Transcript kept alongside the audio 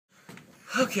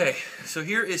Okay, so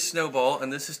here is Snowball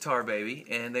and this is Tar Baby,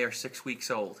 and they are 6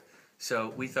 weeks old.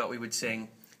 So we thought we would sing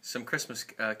some Christmas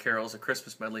carols, a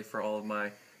Christmas medley for all of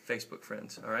my Facebook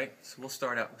friends. All right, so we'll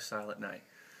start out with Silent Night.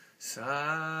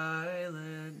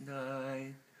 Silent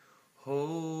night,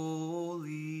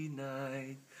 holy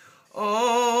night,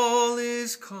 all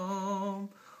is calm,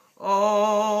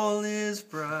 all is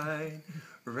bright,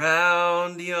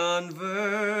 round yon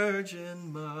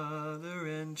virgin mother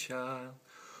and child.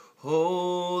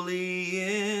 Holy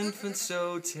infant,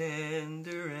 so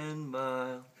tender and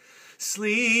mild,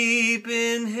 sleep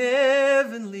in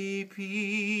heavenly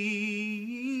peace,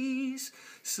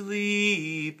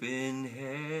 sleep in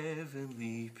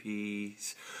heavenly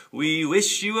peace. We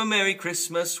wish you a Merry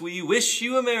Christmas, we wish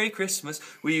you a Merry Christmas,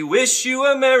 we wish you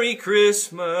a Merry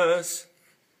Christmas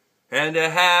and a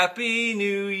Happy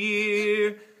New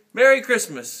Year. Merry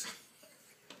Christmas.